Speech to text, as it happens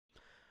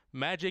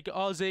Magic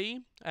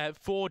Aussie at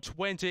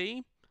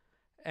 420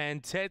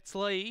 and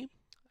Tetsley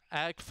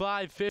at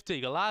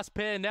 550. The last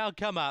pair now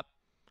come up.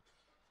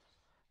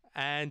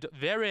 And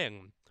they're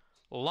in.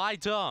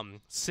 Light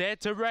on.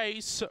 Set to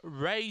race.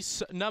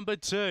 Race number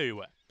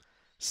 2.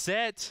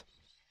 Set.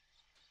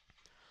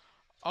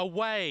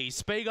 Away.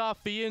 Speed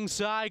off the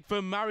inside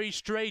from Murray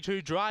Street,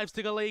 who drives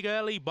to the lead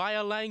early by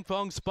a length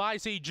on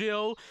Spicy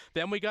Jill.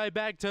 Then we go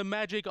back to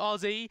Magic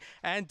Aussie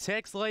and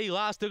Texley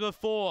last of the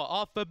 4.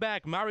 Off the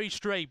back, Murray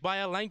Street by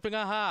a length and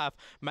a half.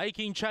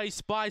 Making chase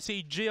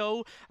Spicy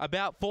Jill.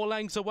 About 4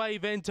 lengths away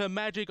then to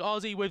Magic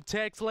Aussie with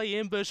Texley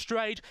in the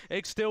straight.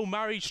 It's still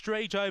Murray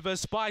Street over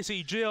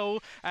Spicy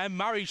Jill. And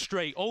Murray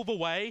Street all the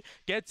way.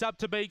 Gets up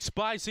to beat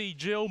Spicy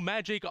Jill.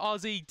 Magic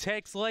Aussie,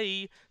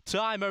 Texley.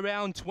 Time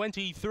around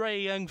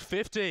 23 and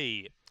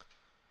 50.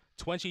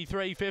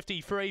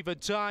 23.53 for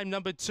time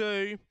number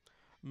 2.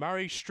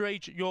 Murray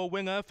Street, your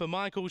winner for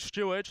Michael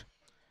Stewart.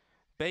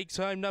 Beaks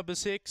home number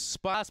 6.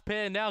 Last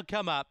pair now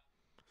come up.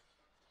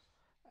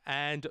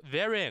 And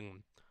they're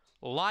in.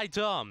 Light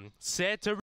on. Set to